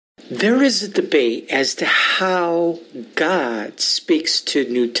There is a debate as to how God speaks to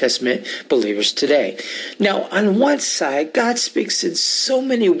New Testament believers today. Now, on one side, God speaks in so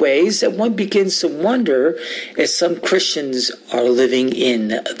many ways that one begins to wonder if some Christians are living in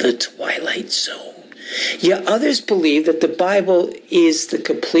the twilight zone. Yet others believe that the Bible is the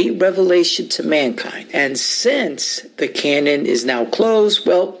complete revelation to mankind. And since the canon is now closed,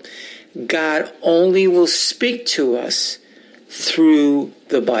 well, God only will speak to us through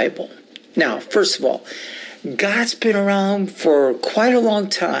the Bible. Now, first of all, God's been around for quite a long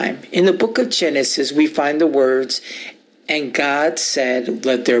time. In the book of Genesis, we find the words, "And God said,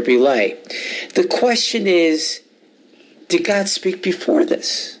 let there be light." The question is, did God speak before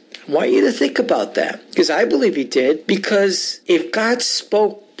this? I want you to think about that, because I believe he did. Because if God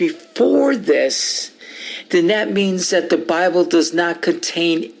spoke before this, then that means that the Bible does not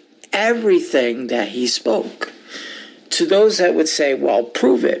contain everything that he spoke. To those that would say, well,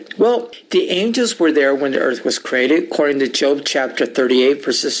 prove it. Well, the angels were there when the earth was created, according to Job chapter 38,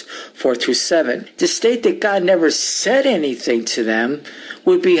 verses 4 through 7. To state that God never said anything to them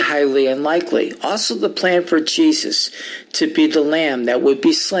would be highly unlikely. Also, the plan for Jesus to be the lamb that would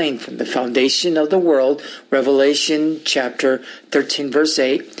be slain from the foundation of the world, Revelation chapter 13, verse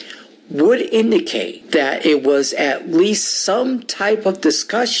 8, would indicate that it was at least some type of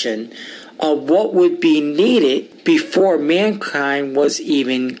discussion of what would be needed before mankind was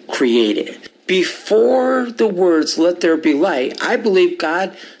even created. Before the words, "let there be light," I believe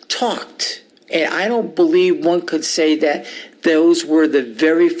God talked. And I don't believe one could say that those were the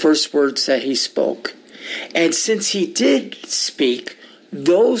very first words that he spoke. And since he did speak,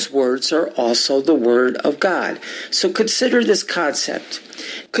 those words are also the word of God. So consider this concept.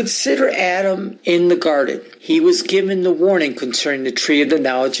 Consider Adam in the garden. He was given the warning concerning the tree of the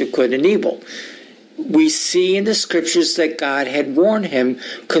knowledge of good and evil. We see in the scriptures that God had warned him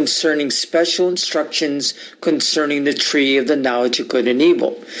concerning special instructions concerning the tree of the knowledge of good and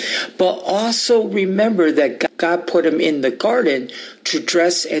evil. But also remember that God put him in the garden to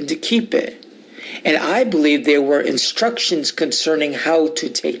dress and to keep it. And I believe there were instructions concerning how to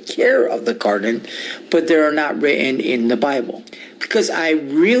take care of the garden, but they are not written in the Bible. Because I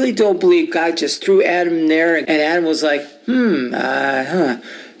really don't believe God just threw Adam there and Adam was like,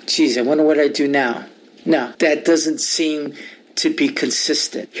 geez, I wonder what I do now. No, that doesn't seem to be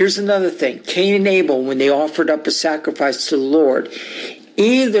consistent. Here's another thing. Cain and Abel, when they offered up a sacrifice to the Lord,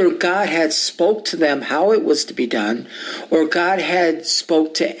 either God had spoke to them how it was to be done, or God had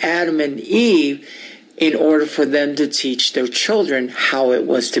spoke to Adam and Eve in order for them to teach their children how it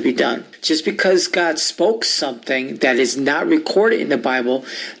was to be done. Just because God spoke something that is not recorded in the Bible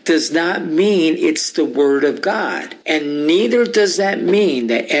does not mean it's the Word of God. And neither does that mean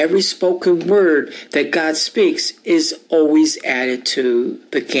that every spoken word that God speaks is always added to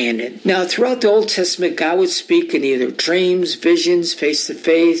the canon. Now, throughout the Old Testament, God would speak in either dreams, visions,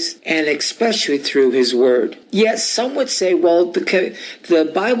 face-to-face, and especially through His Word. Yet some would say, well,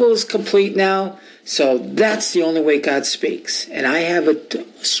 the Bible is complete now, so that's the only way God speaks. And I have a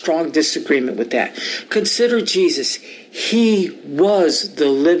strong disagreement with that. Consider Jesus. He was the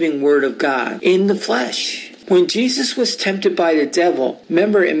living Word of God in the flesh. When Jesus was tempted by the devil,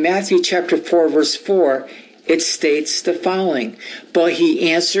 remember in Matthew chapter 4, verse 4, it states the following, "But he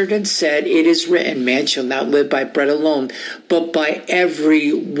answered and said, it is written, man shall not live by bread alone, but by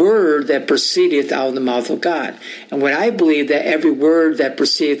every word that proceedeth out of the mouth of God." And when I believe that every word that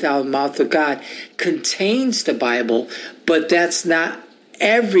proceedeth out of the mouth of God contains the Bible, but that's not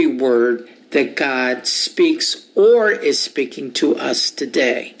every word that God speaks or is speaking to us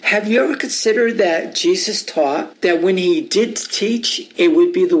today. Have you ever considered that Jesus taught that when he did teach, it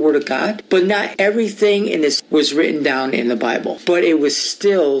would be the Word of God? But not everything in this was written down in the Bible, but it was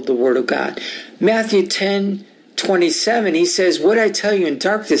still the Word of God. Matthew 10:27, he says, "What I tell you in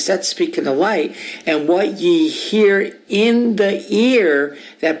darkness, that speak in the light, and what ye hear in the ear,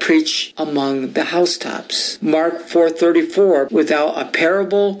 that preach among the housetops." Mark 4:34, "Without a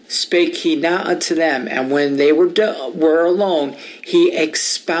parable spake he not unto them, and when they were alone, he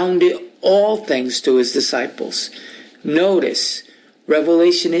expounded all things to his disciples." Notice,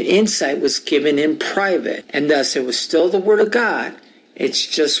 revelation and insight was given in private, and thus it was still the Word of God. It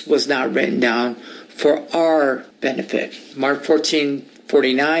just was not written down for our benefit. Mark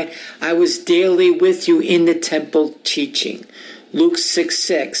 14:49, "I was daily with you in the temple teaching." Luke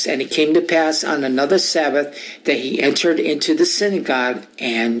 6:6, and it came to pass on another Sabbath that he entered into the synagogue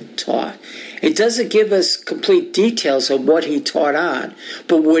and taught. It doesn't give us complete details of what he taught on,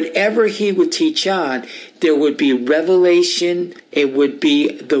 but whatever he would teach on, there would be revelation. It would be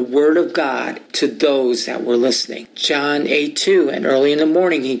the word of God to those that were listening. John 8:2, and early in the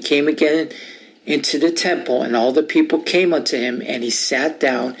morning he came again into the temple, and all the people came unto him, and he sat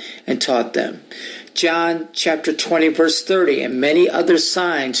down and taught them. John chapter 20, verse 30, and many other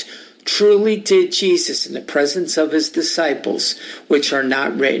signs truly did Jesus in the presence of his disciples, which are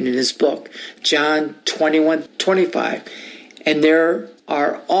not written in his book. John 21:25. And there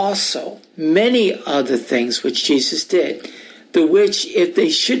are also many other things which Jesus did, the which if they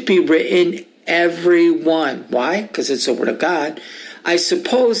should be written, every one. Why? Because it's the word of God. I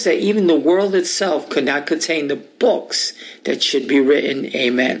suppose that even the world itself could not contain the books that should be written.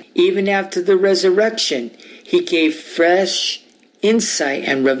 Amen. Even after the resurrection, he gave fresh insight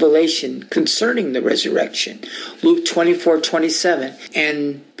and revelation concerning the resurrection. Luke 24:27.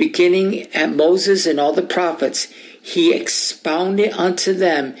 And beginning at Moses and all the prophets, he expounded unto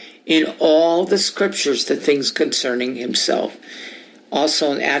them in all the scriptures the things concerning himself.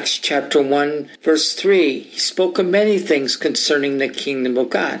 Also in Acts chapter 1, verse 3, he spoke of many things concerning the kingdom of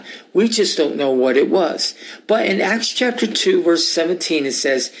God. We just don't know what it was. But in Acts chapter 2, verse 17, it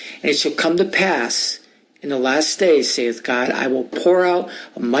says, and it shall come to pass in the last days, saith God, I will pour out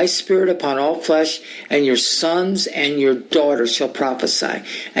of my spirit upon all flesh, and your sons and your daughters shall prophesy,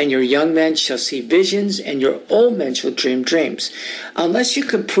 and your young men shall see visions, and your old men shall dream dreams. Unless you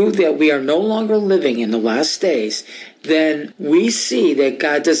can prove that we are no longer living in the last days, then we see that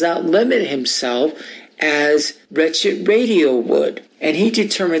God does not limit himself as Wretched Radio would. And he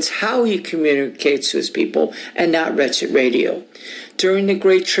determines how he communicates to his people and not Wretched Radio. During the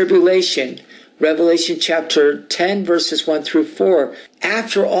Great Tribulation, Revelation chapter 10, verses 1 through 4,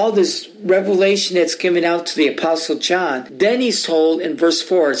 after all this revelation that's given out to the Apostle John, then he's told in verse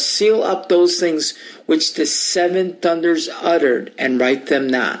 4, seal up those things which the seven thunders uttered, and write them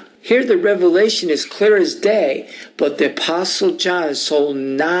not. Here the revelation is clear as day, but the Apostle John is told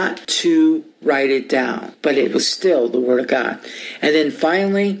not to write it down, but it was still the Word of God. And then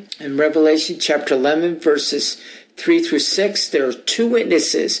finally, in Revelation chapter 11, verses 3 through 6, there are two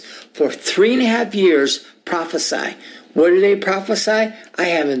witnesses for 3.5 years prophesy. What do they prophesy? I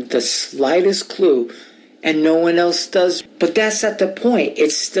haven't the slightest clue, and no one else does. But that's not the point.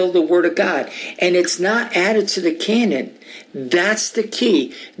 It's still the Word of God, and it's not added to the canon. That's the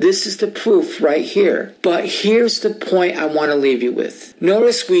key. This is the proof right here. But here's the point I want to leave you with.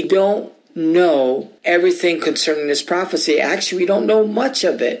 Notice we don't know everything concerning this prophecy. Actually, we don't know much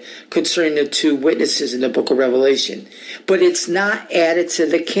of it concerning the two witnesses in the book of Revelation. But it's not added to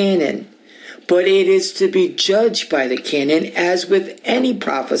the canon. But it is to be judged by the canon as with any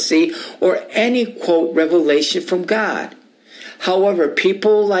prophecy or any, quote, revelation from God. However,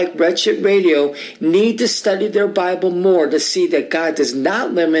 people like Wretched Radio need to study their Bible more to see that God does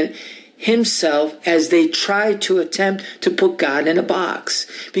not limit himself as they try to attempt to put God in a box.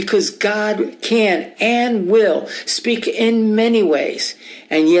 Because God can and will speak in many ways.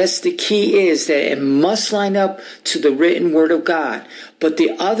 And yes, the key is that it must line up to the written word of God. But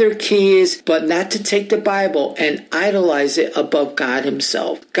the other key is, but not to take the Bible and idolize it above God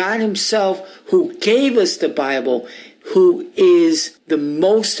himself. God himself, who gave us the Bible, who is the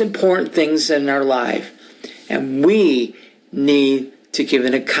most important things in our life. And we need to give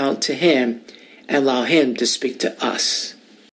an account to him and allow him to speak to us.